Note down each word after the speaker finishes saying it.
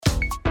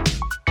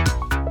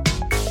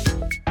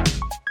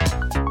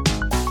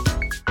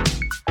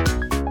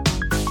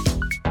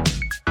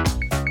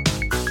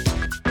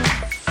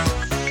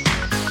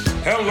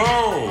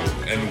Hello,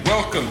 and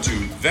welcome to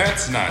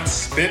That's Not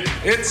Spit,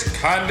 It's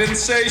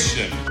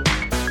Condensation.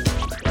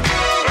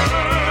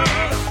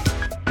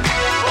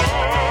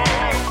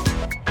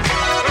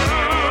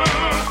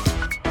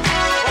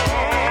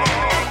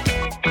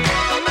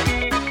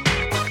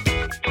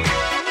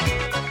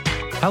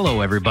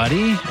 Hello,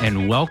 everybody,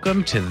 and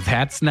welcome to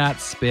That's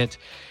Not Spit,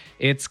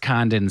 It's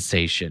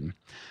Condensation.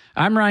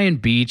 I'm Ryan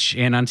Beach,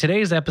 and on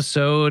today's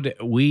episode,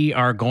 we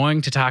are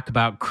going to talk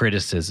about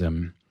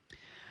criticism.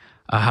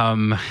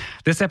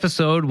 This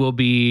episode will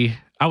be,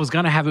 I was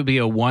going to have it be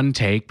a one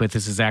take, but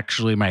this is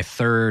actually my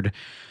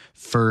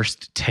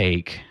first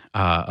take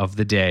of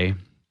the day.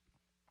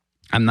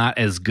 I'm not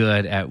as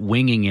good at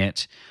winging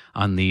it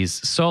on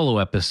these solo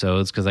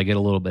episodes because I get a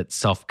little bit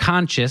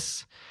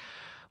self-conscious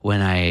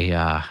when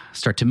I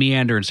start to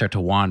meander and start to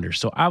wander.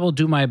 So I will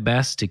do my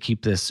best to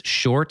keep this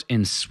short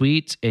and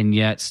sweet and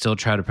yet still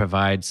try to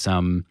provide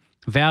some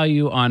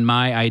value on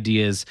my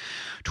ideas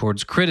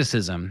towards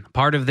criticism.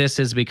 Part of this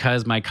is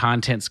because my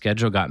content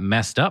schedule got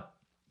messed up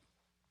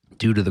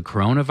due to the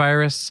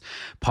coronavirus.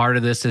 Part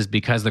of this is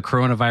because the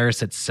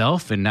coronavirus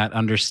itself and not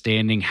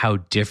understanding how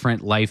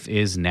different life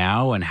is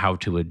now and how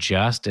to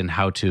adjust and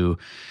how to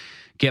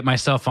get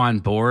myself on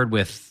board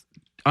with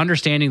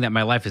understanding that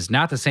my life is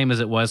not the same as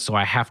it was. So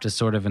I have to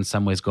sort of in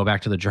some ways go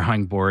back to the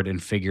drawing board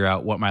and figure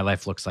out what my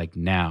life looks like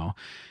now.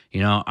 You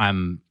know,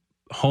 I'm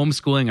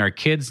homeschooling our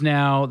kids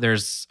now.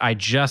 I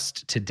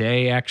just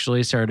today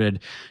actually started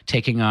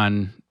taking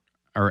on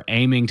or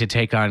aiming to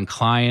take on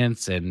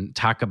clients and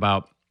talk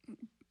about,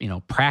 you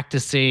know,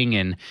 practicing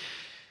and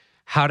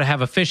how to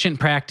have efficient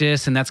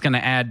practice. And that's going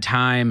to add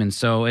time. And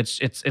so it's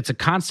a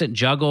constant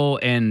juggle.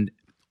 And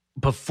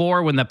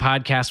before, when the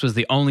podcast was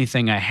the only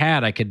thing I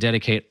had, I could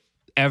dedicate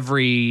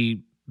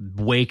every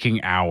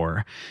waking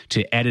hour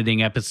to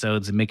editing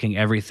episodes and making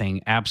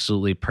everything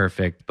absolutely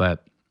perfect.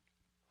 But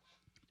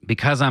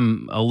because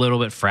I'm a little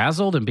bit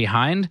frazzled and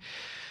behind,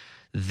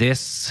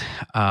 this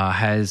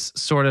has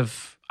sort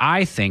of,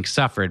 I think,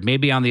 suffered.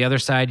 Maybe on the other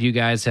side, you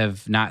guys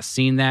have not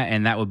seen that,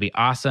 and that would be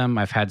awesome.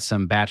 I've had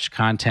some batch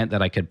content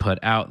that I could put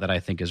out that I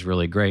think is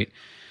really great.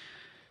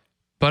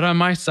 But on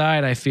my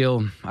side, I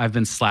feel I've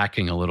been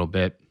slacking a little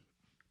bit.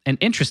 And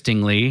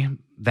interestingly,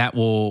 that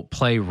will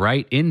play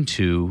right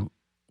into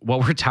what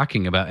we're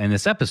talking about in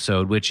this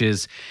episode, which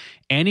is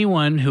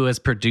anyone who has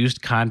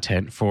produced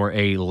content for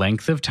a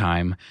length of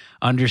time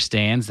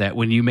understands that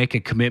when you make a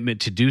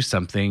commitment to do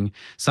something,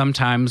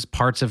 sometimes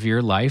parts of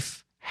your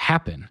life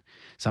happen.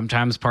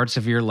 Sometimes parts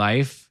of your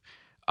life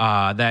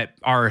that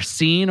are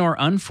seen or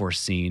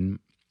unforeseen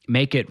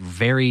make it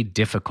very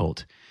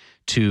difficult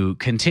to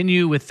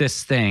continue with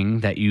this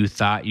thing that you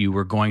thought you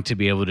were going to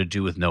be able to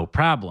do with no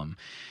problem.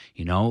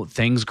 You know,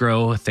 things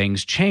grow,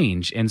 things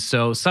change. And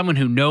so someone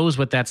who knows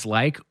what that's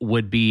like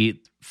would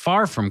be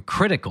far from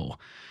critical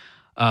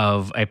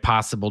of a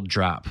possible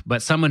drop.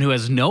 But someone who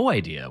has no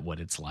idea what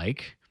it's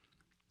like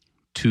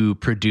to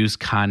produce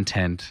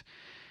content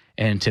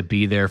and to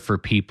be there for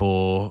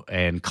people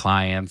and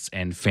clients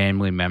and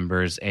family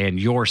members and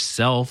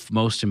yourself,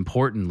 most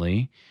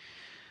importantly,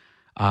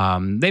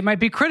 they might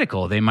be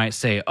critical. They might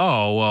say,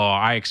 oh, well,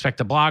 I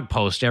expect a blog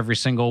post every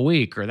single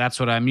week, or that's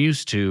what I'm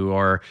used to,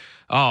 or,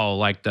 oh,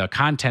 like the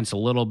content's a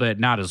little bit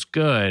not as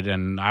good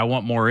and I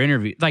want more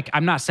interviews. Like,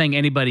 I'm not saying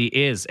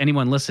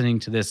anyone listening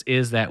to this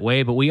is that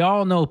way, but we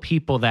all know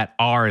people that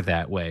are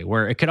that way,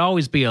 where it could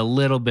always be a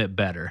little bit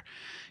better.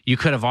 You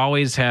could have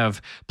always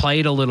have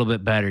played a little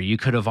bit better. You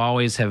could have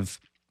always have,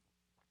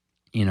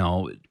 you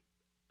know,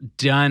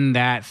 done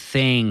that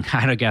thing,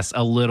 I guess,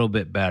 a little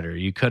bit better.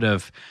 You could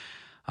have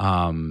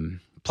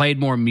played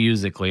more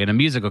musically in a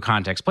musical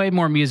context, played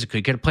more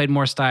musically, could have played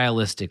more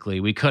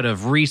stylistically. We could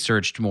have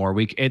researched more.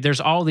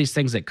 There's all these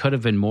things that could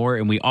have been more.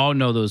 And we all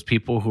know those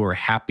people who are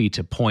happy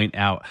to point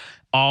out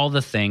all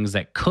the things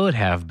that could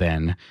have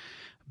been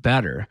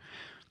better.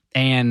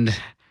 And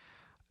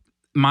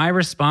my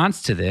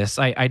response to this,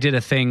 I did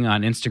a thing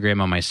on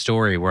Instagram on my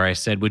story where I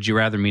said, would you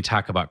rather me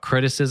talk about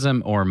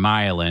criticism or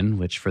myelin,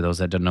 which for those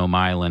that don't know,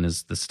 myelin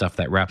is the stuff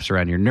that wraps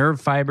around your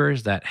nerve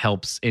fibers that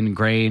helps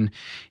ingrain,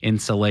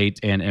 insulate,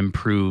 and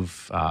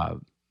improve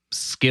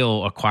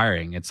skill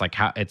acquiring. It's like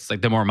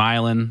the more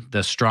myelin,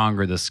 the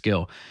stronger the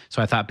skill.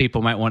 So I thought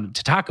people might want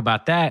to talk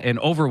about that. And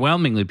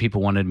overwhelmingly,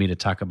 people wanted me to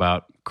talk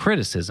about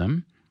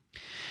criticism.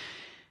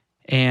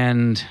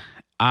 And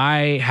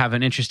I have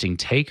an interesting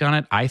take on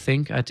it. I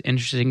think an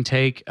interesting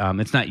take.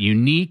 It's not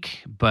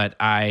unique, but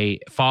I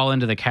fall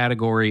into the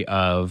category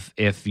of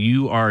if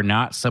you are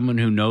not someone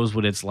who knows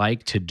what it's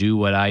like to do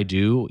what I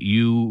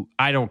do,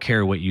 I don't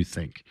care what you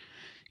think.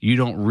 You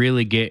don't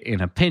really get an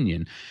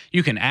opinion.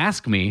 You can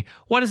ask me,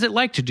 what is it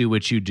like to do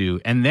what you do?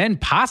 And then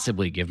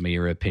possibly give me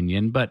your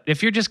opinion. But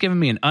if you're just giving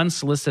me an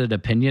unsolicited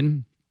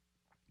opinion,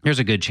 there's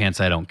a good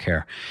chance I don't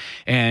care.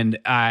 And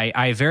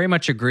I very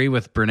much agree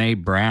with Brené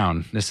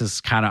Brown. This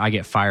is I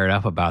get fired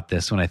up about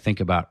this when I think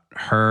about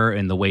her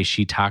and the way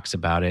she talks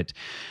about it.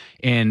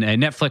 In a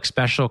Netflix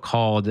special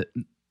called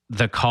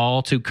The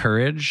Call to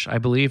Courage, I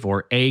believe,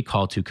 or A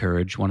Call to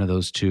Courage, one of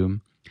those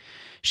two.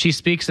 she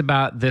speaks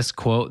about this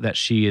quote that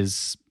she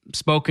is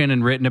spoken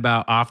and written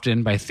about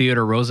often by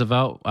Theodore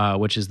Roosevelt,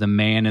 which is the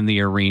Man in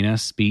the Arena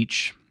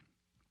speech.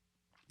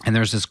 And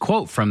there's this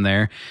quote from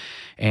there,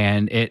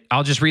 and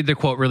I'll just read the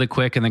quote really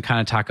quick and then kind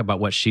of talk about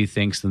what she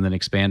thinks and then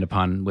expand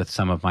upon with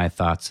some of my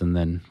thoughts, and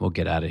then we'll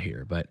get out of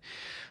here. But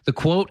the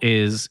quote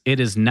is,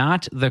 "It is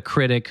not the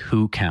critic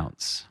who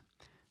counts,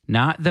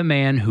 not the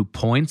man who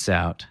points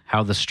out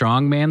how the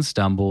strong man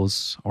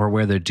stumbles or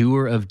where the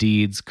doer of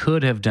deeds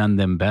could have done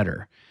them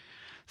better.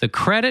 The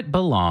credit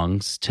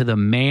belongs to the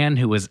man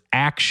who is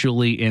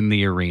actually in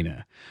the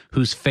arena,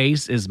 whose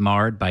face is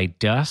marred by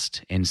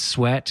dust and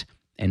sweat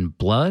and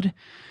blood,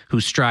 who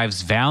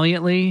strives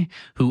valiantly,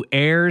 who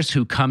errs,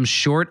 who comes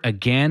short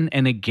again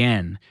and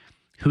again,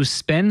 who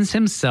spends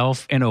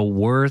himself in a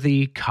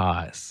worthy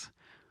cause,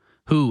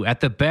 who at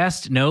the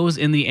best knows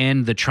in the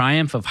end the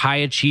triumph of high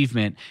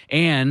achievement,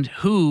 and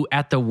who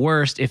at the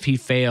worst, if he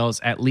fails,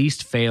 at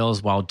least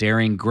fails while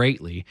daring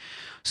greatly,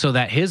 so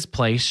that his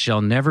place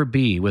shall never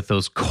be with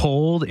those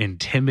cold and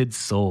timid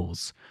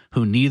souls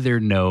who neither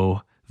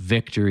know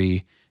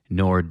victory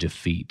nor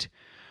defeat."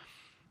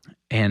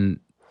 And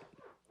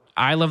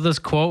I love this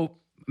quote.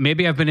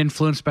 Maybe I've been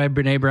influenced by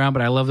Brené Brown,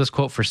 but I love this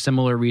quote for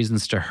similar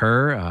reasons to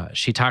her.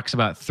 She talks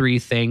about 3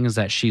 things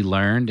that she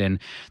learned, and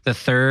the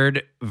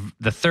third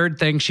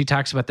thing she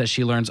talks about that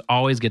she learns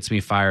always gets me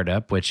fired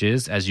up, which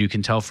is, as you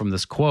can tell from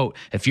this quote,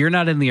 if you're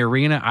not in the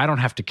arena, I don't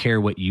have to care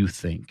what you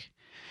think.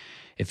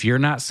 If you're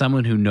not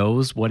someone who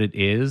knows what it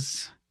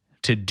is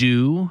to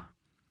do,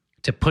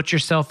 to put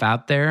yourself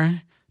out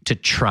there, to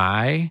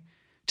try,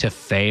 to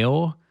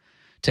fail,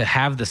 to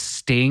have the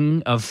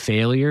sting of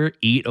failure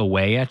eat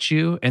away at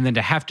you, and then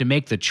to have to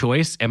make the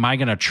choice, am I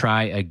going to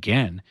try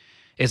again?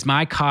 Is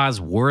my cause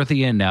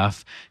worthy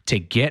enough to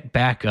get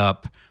back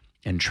up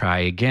and try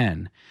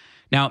again?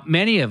 Now,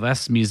 many of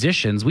us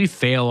musicians, we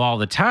fail all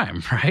the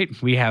time, right?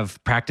 We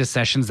have practice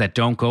sessions that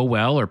don't go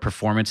well or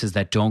performances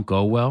that don't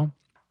go well.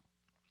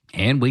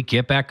 And we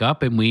get back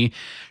up and we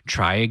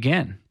try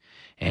again.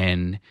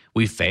 And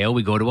we fail,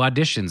 we go to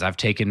auditions. I've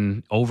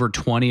taken over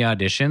 20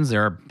 auditions.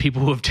 There are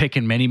people who have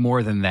taken many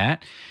more than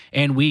that.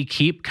 And we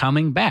keep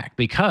coming back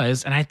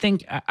because, and I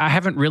think I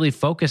haven't really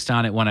focused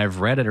on it when I've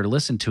read it or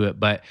listened to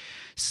it, but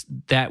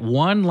that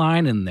one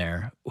line in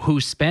there, who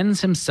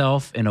spends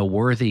himself in a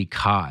worthy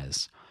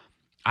cause,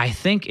 I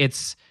think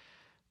it's,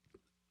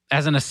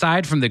 as an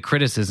aside from the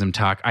criticism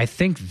talk, I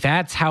think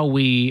that's how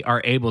we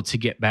are able to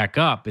get back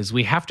up, is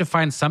we have to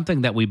find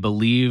something that we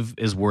believe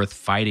is worth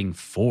fighting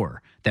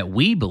for, that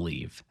we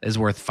believe is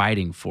worth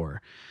fighting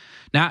for.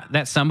 Not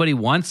that somebody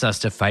wants us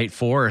to fight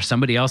for or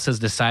somebody else has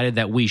decided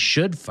that we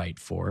should fight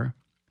for,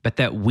 but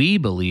that we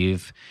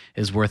believe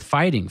is worth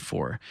fighting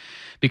for.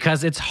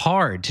 Because it's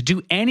hard to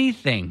do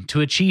anything,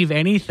 to achieve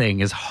anything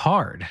is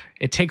hard.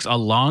 It takes a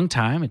long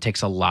time. It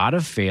takes a lot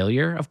of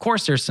failure. Of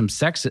course, there's some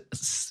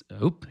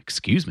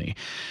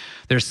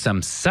There's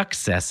some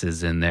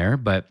successes in there,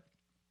 but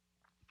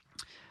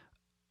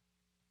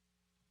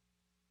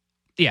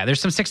yeah,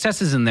 there's some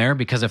successes in there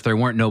because if there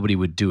weren't, nobody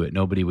would do it.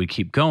 Nobody would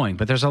keep going.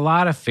 But there's a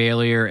lot of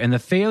failure, and the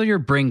failure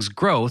brings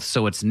growth,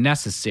 so it's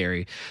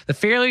necessary. The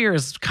failure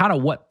is kind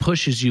of what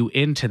pushes you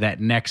into that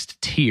next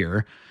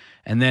tier,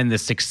 and then the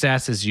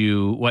success is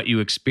what you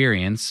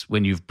experience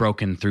when you've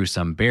broken through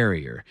some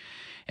barrier.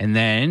 And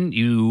then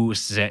you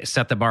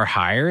set the bar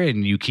higher,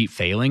 and you keep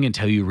failing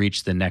until you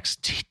reach the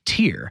next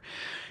tier.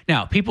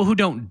 Now, people who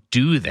don't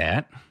do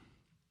that,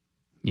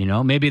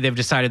 maybe they've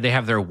decided they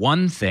have their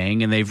one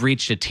thing and they've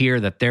reached a tier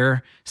that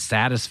they're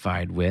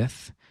satisfied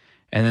with.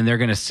 And then they're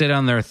going to sit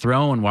on their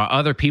throne while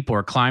other people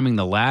are climbing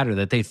the ladder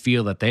that they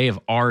feel that they have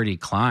already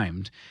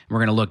climbed. And we're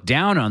going to look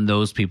down on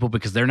those people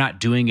because they're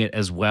not doing it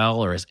as well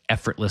or as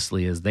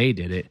effortlessly as they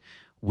did it.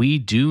 We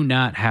do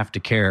not have to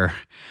care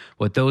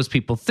what those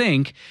people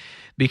think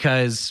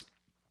because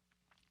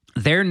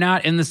they're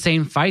not in the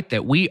same fight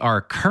that we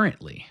are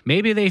currently.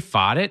 Maybe they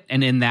fought it,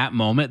 and in that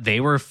moment,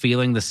 they were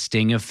feeling the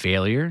sting of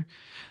failure.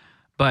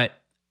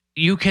 But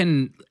you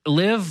can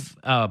live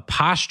a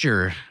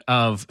posture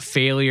of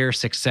failure,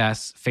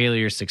 success,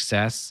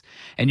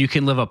 and you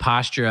can live a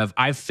posture of,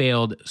 I've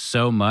failed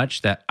so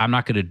much that I'm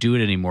not going to do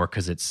it anymore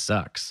because it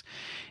sucks.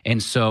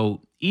 And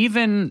so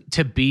even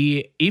to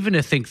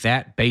think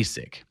that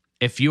basic,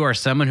 if you are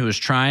someone who is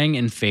trying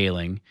and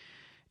failing,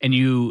 and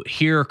you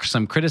hear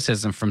some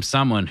criticism from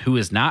someone who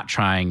is not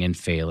trying and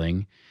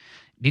failing,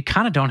 you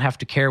kind of don't have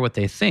to care what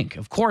they think.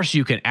 Of course,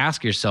 you can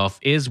ask yourself,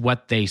 is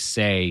what they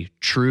say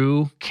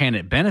true? Can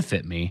it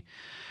benefit me?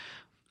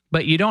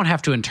 But you don't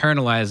have to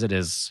internalize it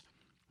as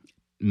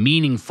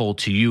meaningful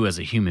to you as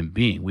a human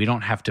being. We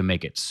don't have to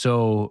make it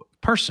so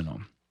personal.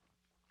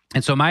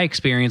 And so my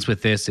experience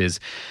with this is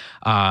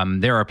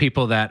there are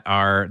people that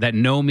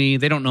know me.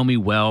 They don't know me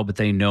well, but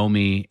they know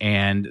me,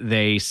 and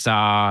they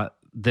saw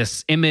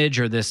this image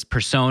or this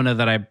persona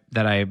that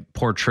I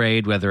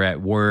portrayed, whether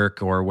at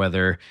work or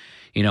whether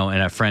in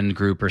a friend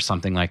group or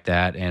something like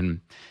that.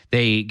 And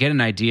they get an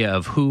idea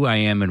of who I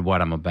am and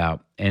what I'm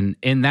about. And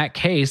in that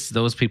case,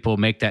 those people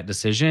make that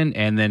decision.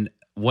 And then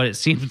what it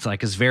seems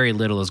like is very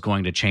little is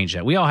going to change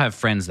that. We all have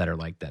friends that are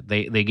like that.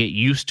 They get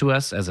used to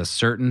us as a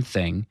certain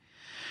thing.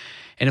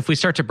 And if we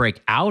start to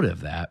break out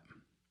of that,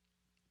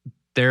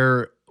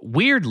 they're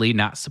weirdly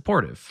not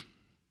supportive.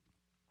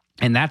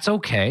 And that's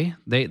okay.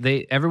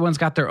 Everyone's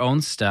got their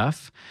own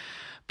stuff.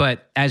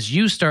 But as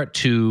you start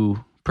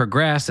to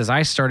progress, as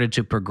I started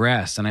to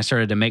progress and I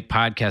started to make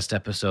podcast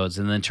episodes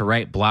and then to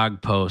write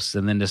blog posts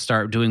and then to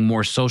start doing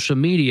more social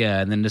media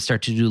and then to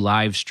start to do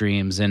live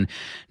streams. And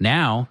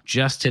now,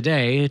 just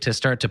today, to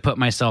start to put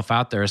myself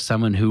out there as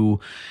someone who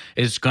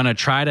is going to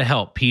try to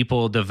help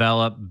people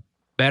develop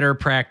better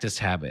practice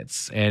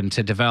habits and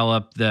to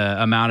develop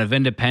the amount of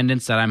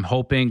independence that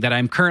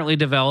I'm currently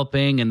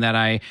developing and that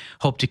I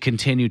hope to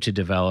continue to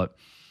develop.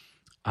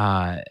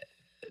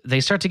 They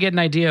start to get an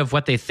idea of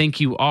what they think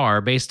you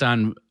are based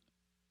on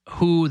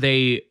who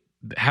they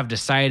have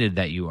decided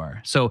that you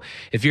are. So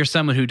if you're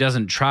someone who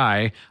doesn't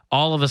try,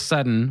 all of a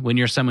sudden, when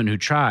you're someone who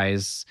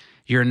tries,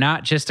 you're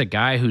not just a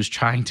guy who's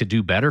trying to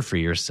do better for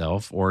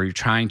yourself or you're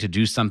trying to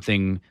do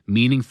something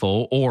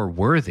meaningful or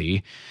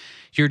worthy.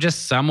 You're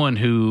just someone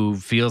who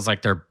feels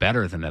like they're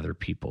better than other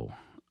people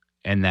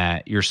and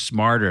that you're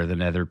smarter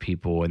than other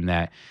people and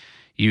that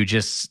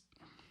it's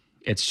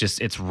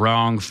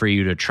wrong for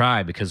you to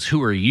try because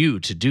who are you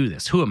to do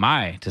this? Who am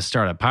I to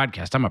start a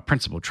podcast? I'm a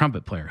principal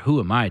trumpet player. Who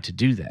am I to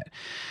do that?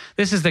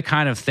 This is the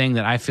kind of thing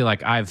that I feel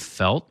like I've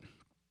felt,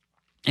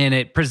 and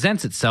it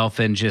presents itself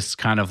in just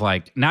kind of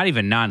like not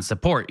even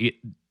non-support.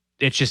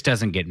 It just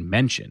doesn't get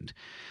mentioned.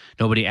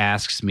 Nobody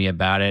asks me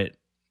about it,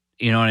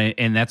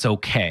 and that's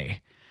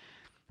okay.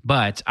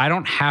 But I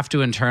don't have to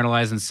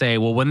internalize and say,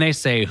 well, when they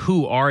say,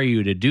 who are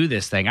you to do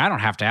this thing? I don't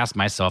have to ask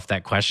myself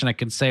that question. I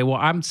can say, well,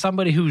 I'm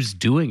somebody who's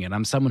doing it.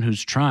 I'm someone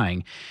who's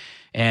trying.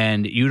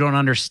 And you don't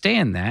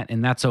understand that,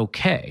 and that's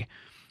okay.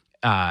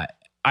 I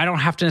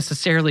don't have to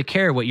necessarily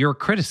care what your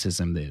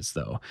criticism is,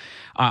 though.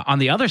 On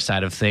the other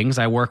side of things,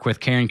 I work with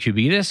Karen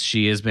Kubitis.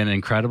 She has been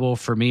incredible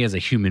for me as a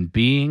human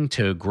being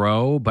to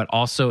grow, but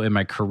also in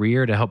my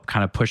career to help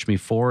kind of push me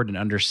forward and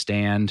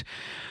understand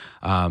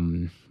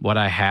what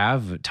I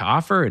have to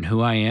offer and who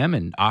I am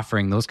and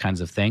offering those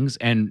kinds of things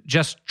and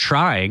just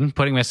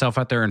putting myself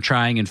out there and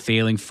trying and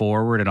failing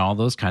forward and all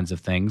those kinds of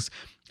things.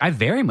 I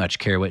very much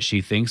care what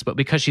she thinks, but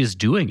because she's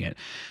doing it,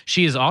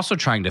 she is also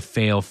trying to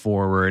fail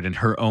forward in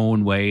her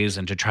own ways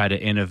and to try to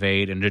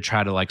innovate and to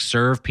try to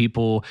serve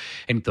people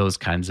and those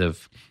kinds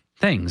of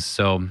things.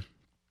 So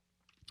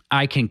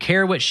I can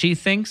care what she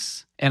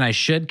thinks and I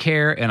should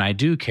care and I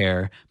do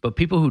care, but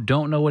people who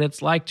don't know what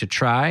it's like to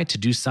try to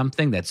do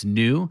something that's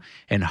new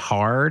and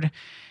hard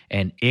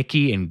and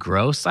icky and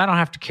gross, I don't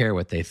have to care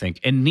what they think,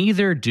 and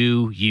neither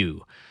do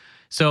you.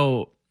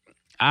 So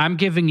I'm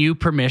giving you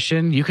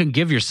permission. You can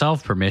give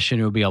yourself permission.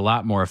 It would be a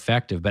lot more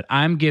effective, but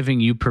I'm giving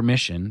you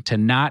permission to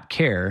not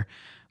care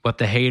what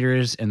the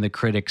haters and the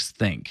critics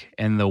think.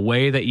 And the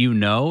way that you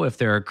know if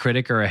they're a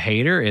critic or a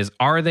hater is,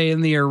 are they in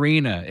the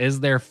arena?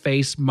 Is their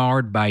face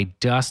marred by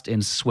dust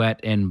and sweat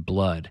and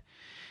blood?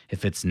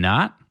 If it's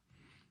not,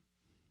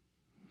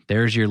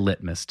 there's your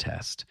litmus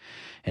test.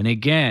 And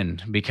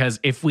again, because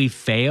if we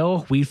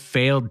fail, we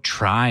failed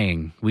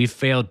trying. We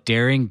failed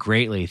daring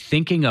greatly,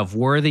 thinking of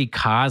worthy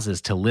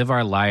causes to live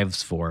our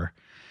lives for.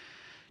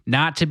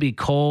 Not to be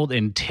cold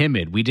and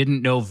timid. We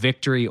didn't know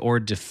victory or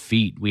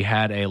defeat. We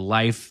had a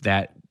life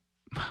that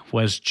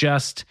was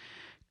just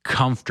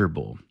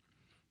comfortable.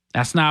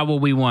 That's not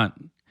what we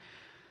want.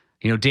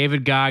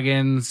 David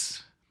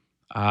Goggins,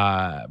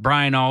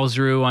 Brian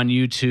Alsrew on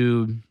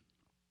YouTube.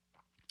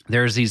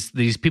 There's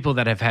these people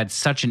that have had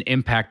such an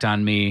impact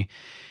on me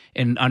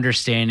in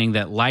understanding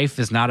that life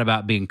is not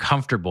about being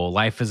comfortable.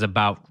 Life is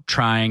about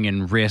trying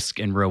and risk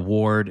and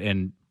reward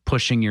and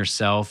pushing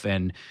yourself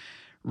and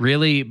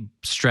really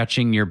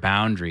stretching your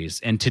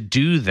boundaries. And to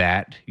do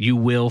that, you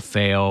will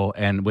fail.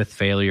 And with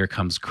failure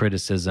comes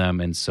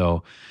criticism. And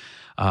so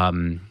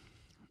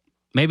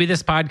maybe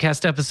this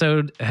podcast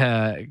episode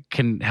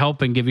can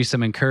help and give you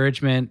some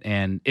encouragement.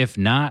 And if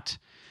not,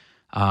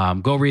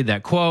 go read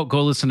that quote,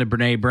 go listen to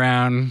Brene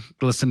Brown,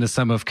 listen to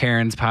some of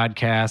Karen's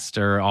podcast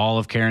or all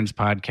of Karen's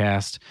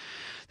podcast.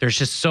 There's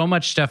just so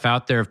much stuff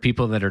out there of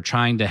people that are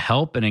trying to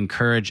help and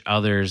encourage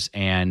others,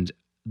 and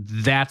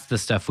that's the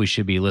stuff we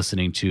should be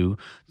listening to.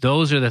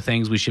 Those are the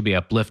things we should be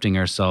uplifting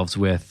ourselves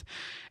with,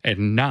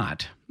 and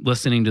not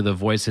listening to the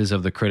voices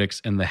of the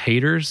critics and the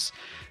haters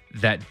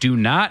that do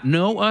not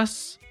know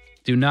us,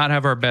 do not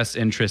have our best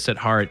interests at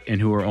heart,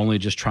 and who are only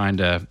just trying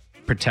to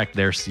protect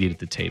their seat at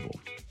the table.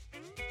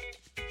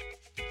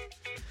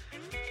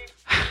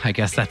 I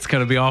guess that's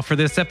going to be all for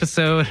this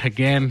episode.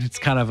 Again, it's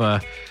kind of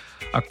a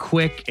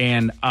quick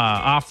and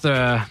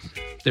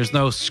there's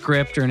no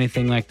script or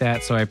anything like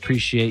that, so I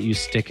appreciate you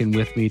sticking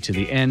with me to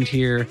the end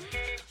here.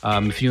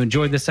 If you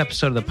enjoyed this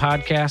episode of the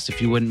podcast,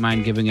 if you wouldn't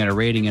mind giving it a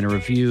rating and a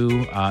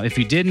review. If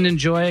you didn't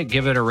enjoy it,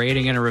 give it a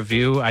rating and a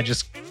review.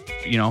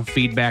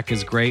 Feedback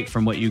is great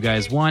from what you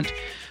guys want.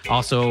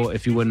 Also,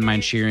 if you wouldn't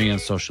mind sharing on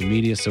social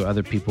media so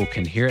other people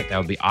can hear it, that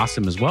would be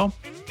awesome as well.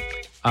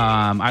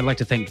 I'd like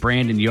to thank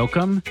Brandon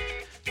Yoakum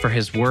for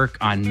his work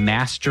on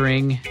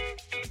mastering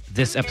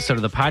this episode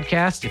of the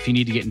podcast. If you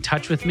need to get in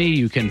touch with me,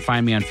 you can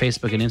find me on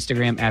Facebook and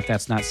Instagram at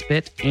That's Not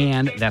Spit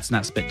and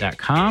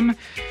that'snotspit.com.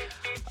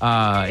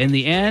 In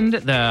the end,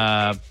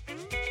 the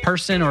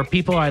person or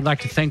people I'd like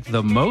to thank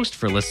the most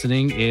for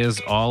listening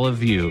is all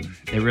of you.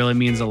 It really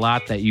means a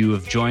lot that you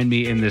have joined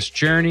me in this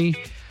journey,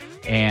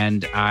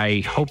 and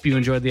I hope you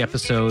enjoyed the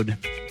episode.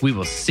 We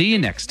will see you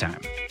next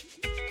time.